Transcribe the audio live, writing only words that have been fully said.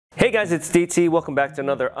Hey guys, it's DT. Welcome back to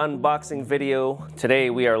another unboxing video. Today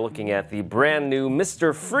we are looking at the brand new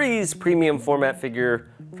Mr. Freeze premium format figure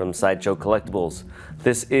from Sideshow Collectibles.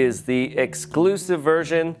 This is the exclusive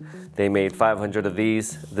version. They made 500 of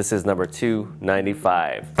these. This is number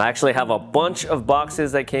 295. I actually have a bunch of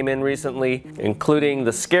boxes that came in recently, including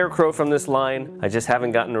the Scarecrow from this line. I just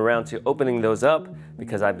haven't gotten around to opening those up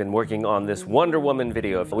because I've been working on this Wonder Woman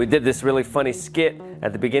video. We did this really funny skit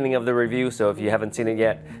at the beginning of the review, so if you haven't seen it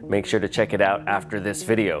yet, make sure to check it out after this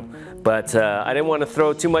video. But I didn't want to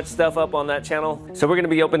throw too much stuff up on that channel, so we're going to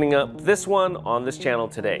be opening up this one on this channel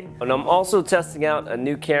today. And I'm also testing out a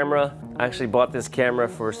new camera. I actually bought this camera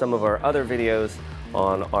for some of our other videos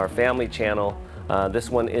on our family channel. This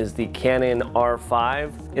one is the Canon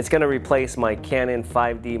R5. It's going to replace my Canon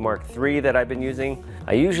 5D Mark III that I've been using.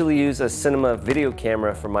 I usually use a cinema video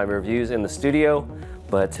camera for my reviews in the studio,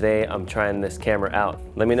 but today I'm trying this camera out.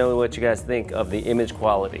 Let me know what you guys think of the image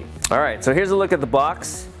quality. Alright, so here's a look at the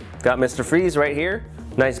box. Got Mr. Freeze right here.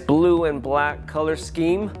 Nice blue and black color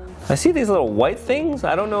scheme. I see these little white things.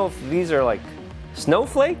 I don't know if these are like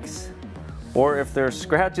snowflakes or if they're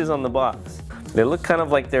scratches on the box. They look kind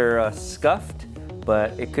of like they're scuffed,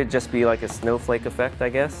 but it could just be like a snowflake effect, I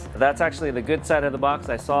guess. That's actually the good side of the box.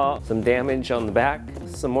 I saw some damage on the back,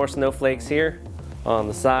 some more snowflakes here on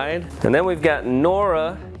the side. And then we've got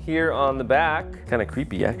Nora here on the back. Kind of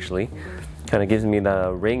creepy, actually. Kind of gives me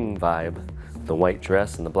the Ring vibe. The white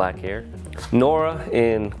dress and the black hair. Nora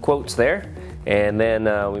in quotes there. And then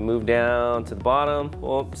we move down to the bottom.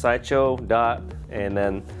 Oh, Sideshow, dot. And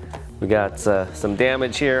then we got some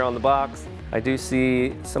damage here on the box. I do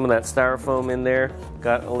see some of that styrofoam in there.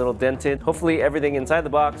 Got a little dented. Hopefully everything inside the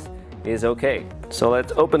box is okay. So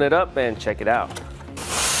let's open it up and check it out.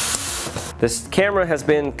 This camera has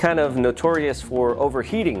been kind of notorious for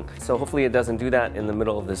overheating, so hopefully it doesn't do that in the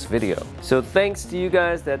middle of this video. So thanks to you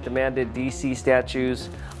guys that demanded DC statues,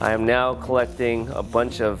 I am now collecting a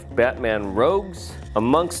bunch of Batman rogues,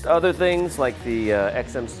 amongst other things like the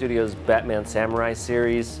XM Studios Batman Samurai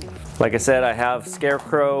series. Like I said, I have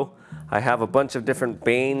Scarecrow, I have a bunch of different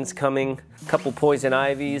Banes coming, a couple Poison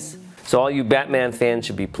Ivies, so all you Batman fans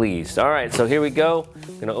should be pleased. Alright, so here we go.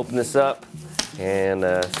 I'm gonna open this up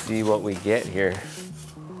and see what we get here.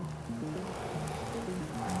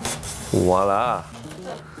 Voila,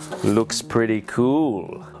 looks pretty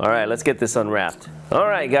cool. All right, let's get this unwrapped. All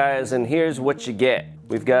right guys, and here's what you get.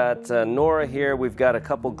 We've got Nora here. We've got a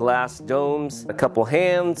couple glass domes, a couple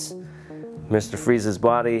hands, Mr. Freeze's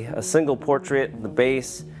body, a single portrait, the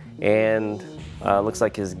base, and looks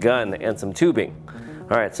like his gun and some tubing.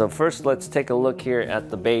 All right, so first let's take a look here at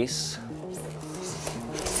the base.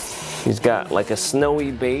 He's got like a snowy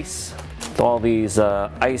base with all these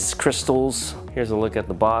ice crystals. Here's a look at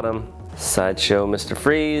the bottom. Sideshow Mr.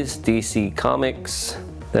 Freeze, DC Comics.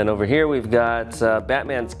 Then over here we've got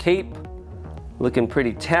Batman's cape, looking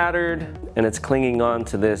pretty tattered, and it's clinging on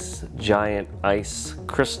to this giant ice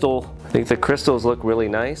crystal. I think the crystals look really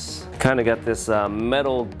nice. Kind of got this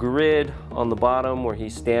metal grid on the bottom where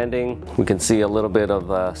he's standing. We can see a little bit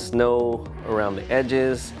of snow around the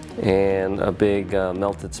edges and a big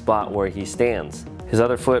melted spot where he stands. His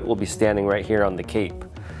other foot will be standing right here on the cape.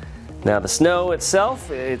 Now the snow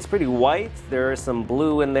itself, it's pretty white. There is some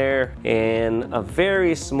blue in there and a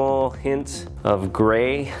very small hint of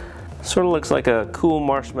gray. Sort of looks like a cool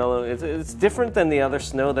marshmallow. It's different than the other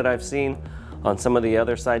snow that I've seen on some of the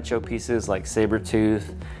other Sideshow pieces like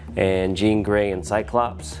Sabretooth and Jean Grey and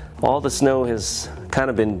Cyclops. All the snow has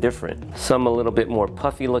kind of been different. Some a little bit more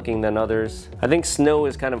puffy looking than others. I think snow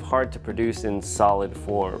is kind of hard to produce in solid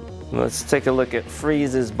form. Let's take a look at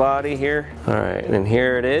Freeze's body here. All right, and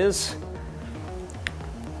here it is.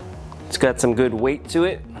 It's got some good weight to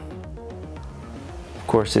it. Of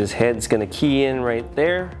course, his head's gonna key in right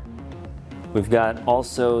there. We've got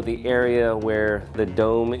also the area where the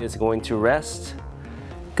dome is going to rest.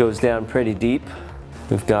 Goes down pretty deep.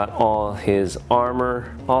 We've got all his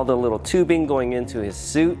armor, all the little tubing going into his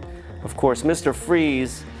suit. Of course, Mr.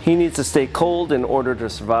 Freeze, he needs to stay cold in order to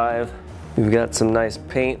survive. We've got some nice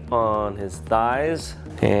paint on his thighs,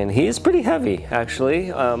 and he's pretty heavy,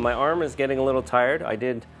 actually. My arm is getting a little tired. I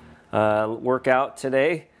did work out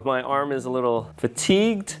today. My arm is a little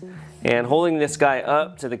fatigued, and holding this guy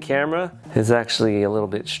up to the camera is actually a little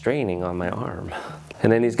bit straining on my arm.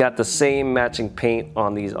 And then he's got the same matching paint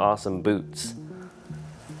on these awesome boots.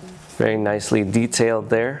 Very nicely detailed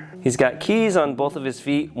there. He's got keys on both of his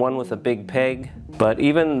feet, one with a big peg, but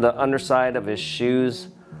even the underside of his shoes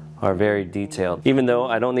are very detailed, even though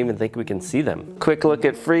I don't even think we can see them. Quick look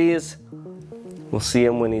at Freeze. We'll see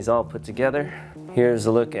him when he's all put together. Here's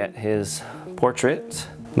a look at his portrait.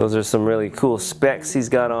 Those are some really cool specs he's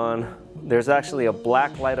got on. There's actually a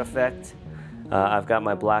black light effect. I've got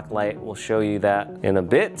my black light. We'll show you that in a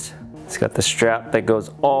bit. It's got the strap that goes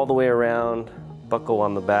all the way around, buckle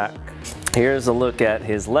on the back. Here's a look at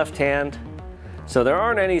his left hand. So there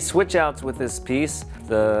aren't any switch outs with this piece.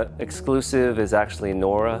 The exclusive is actually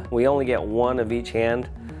Nora. We only get one of each hand,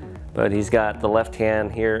 but he's got the left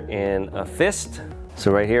hand here in a fist.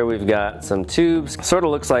 So right here we've got some tubes. Sort of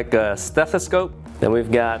looks like a stethoscope. Then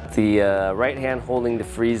we've got the right hand holding the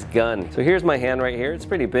freeze gun. So here's my hand right here. It's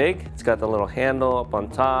pretty big. It's got the little handle up on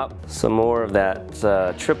top. Some more of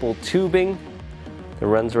that triple tubing that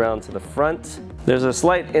runs around to the front. There's a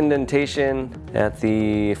slight indentation at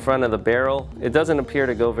the front of the barrel. It doesn't appear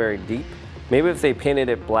to go very deep. Maybe if they painted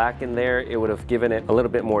it black in there, it would have given it a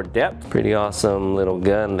little bit more depth. Pretty awesome little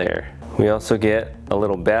gun there. We also get a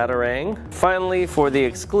little batarang. Finally, for the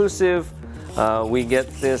exclusive, we get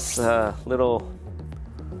this little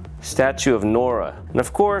statue of Nora. And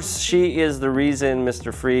of course, she is the reason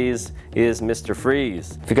Mr. Freeze is Mr.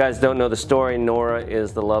 Freeze. If you guys don't know the story, Nora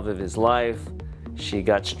is the love of his life. She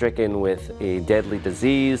got stricken with a deadly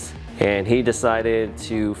disease, and he decided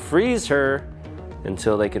to freeze her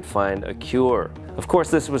until they could find a cure. Of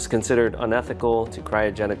course, this was considered unethical to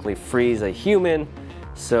cryogenically freeze a human,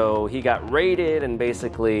 so he got raided, and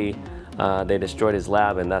basically they destroyed his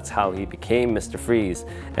lab, and that's how he became Mr. Freeze.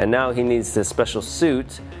 And now he needs this special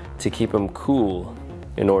suit to keep him cool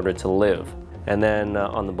in order to live. And then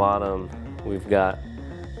on the bottom, we've got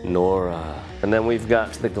Nora. And then we've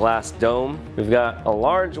got the glass dome. We've got a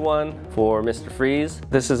large one for Mr. Freeze.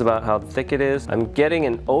 This is about how thick it is. I'm getting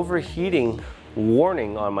an overheating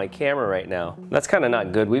warning on my camera right now. That's kind of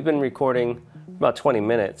not good. We've been recording about 20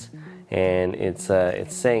 minutes and it's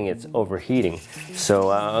saying it's overheating.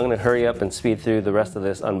 So I'm gonna hurry up and speed through the rest of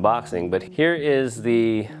this unboxing. But here is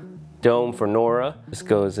the dome for Nora. This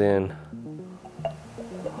goes in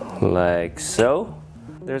like so.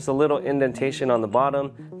 There's a little indentation on the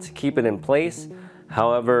bottom to keep it in place.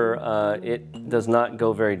 However, it does not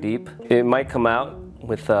go very deep. It might come out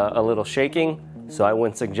with a little shaking, so I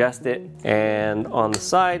wouldn't suggest it. And on the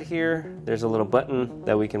side here, there's a little button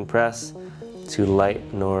that we can press to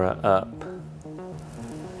light Nora up.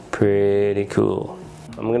 Pretty cool.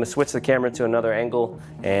 I'm gonna switch the camera to another angle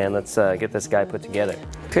and let's get this guy put together.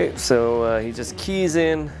 Okay, so he just keys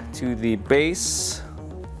in to the base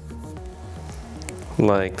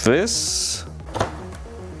like this.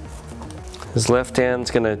 His left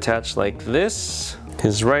hand's gonna attach like this.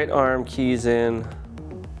 His right arm keys in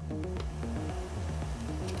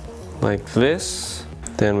like this.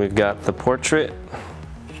 Then we've got the portrait.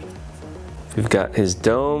 We've got his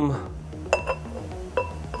dome.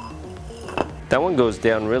 That one goes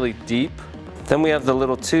down really deep. Then we have the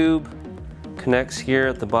little tube, connects here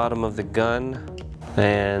at the bottom of the gun,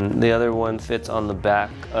 and the other one fits on the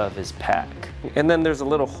back of his pack. And then there's a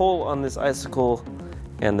little hole on this icicle,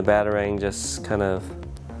 and the batarang just kind of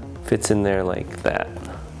fits in there like that.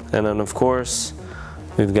 And then of course,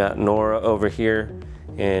 we've got Nora over here,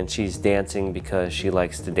 and she's dancing because she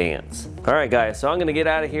likes to dance. All right guys, so I'm gonna get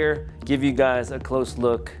out of here, give you guys a close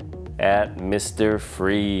look at Mr.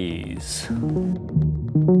 Freeze.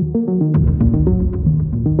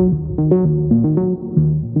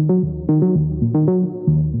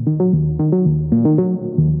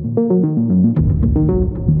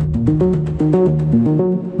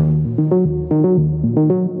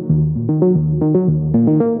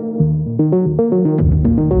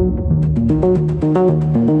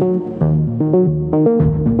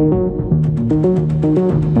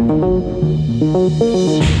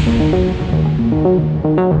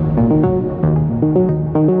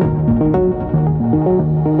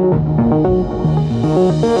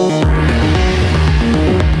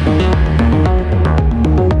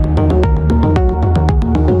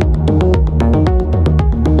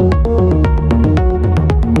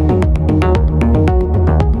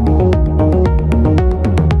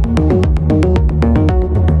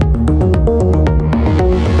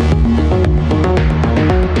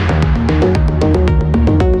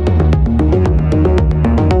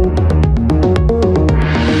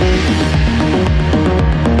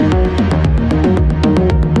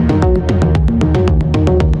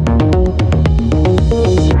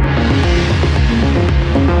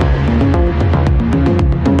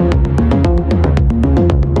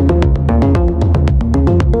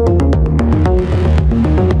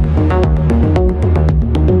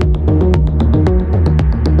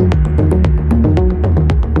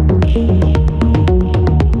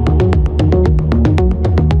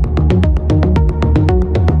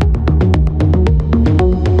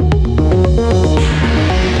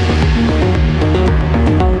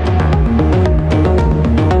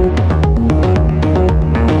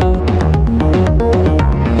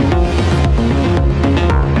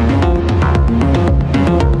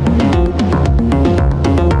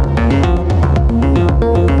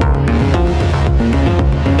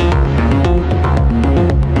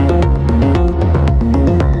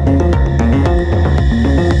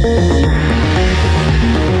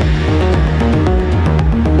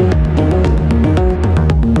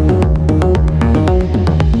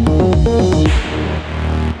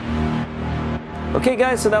 Okay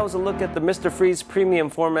guys, so that was a look at the Mr. Freeze premium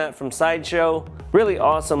format from Sideshow. Really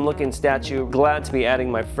awesome looking statue. Glad to be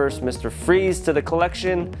adding my first Mr. Freeze to the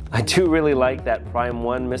collection. I do really like that Prime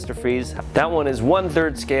 1 Mr. Freeze. That one is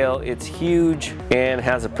 1/3 scale, it's huge, and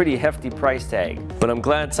has a pretty hefty price tag. But I'm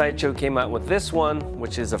glad Sideshow came out with this one,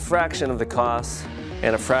 which is a fraction of the cost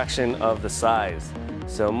and a fraction of the size.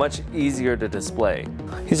 So much easier to display.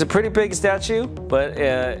 He's a pretty big statue, but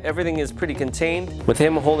everything is pretty contained. With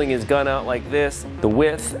him holding his gun out like this, the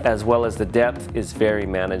width as well as the depth is very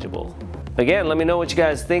manageable. Again, let me know what you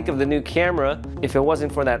guys think of the new camera. If it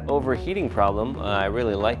wasn't for that overheating problem, I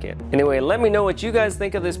really like it. Anyway, let me know what you guys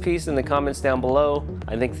think of this piece in the comments down below.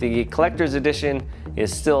 I think the collector's edition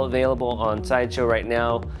is still available on Sideshow right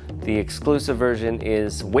now. The exclusive version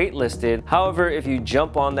is waitlisted. However, if you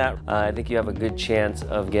jump on that, I think you have a good chance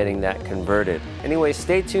of getting that converted. Anyway,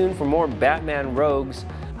 stay tuned for more Batman Rogues.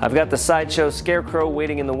 I've got the Sideshow Scarecrow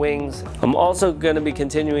waiting in the wings. I'm also going to be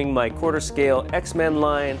continuing my quarter scale X-Men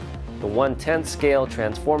line, the 1/10 scale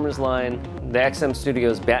Transformers line, the XM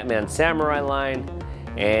Studios Batman Samurai line,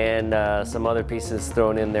 and some other pieces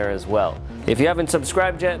thrown in there as well. If you haven't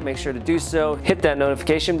subscribed yet, make sure to do so. Hit that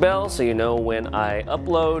notification bell so you know when I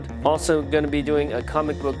upload. Also going to be doing a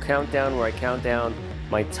comic book countdown where I count down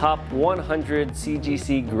my top 100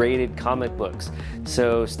 CGC graded comic books.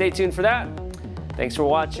 So stay tuned for that. Thanks for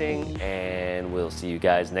watching, and we'll see you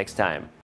guys next time.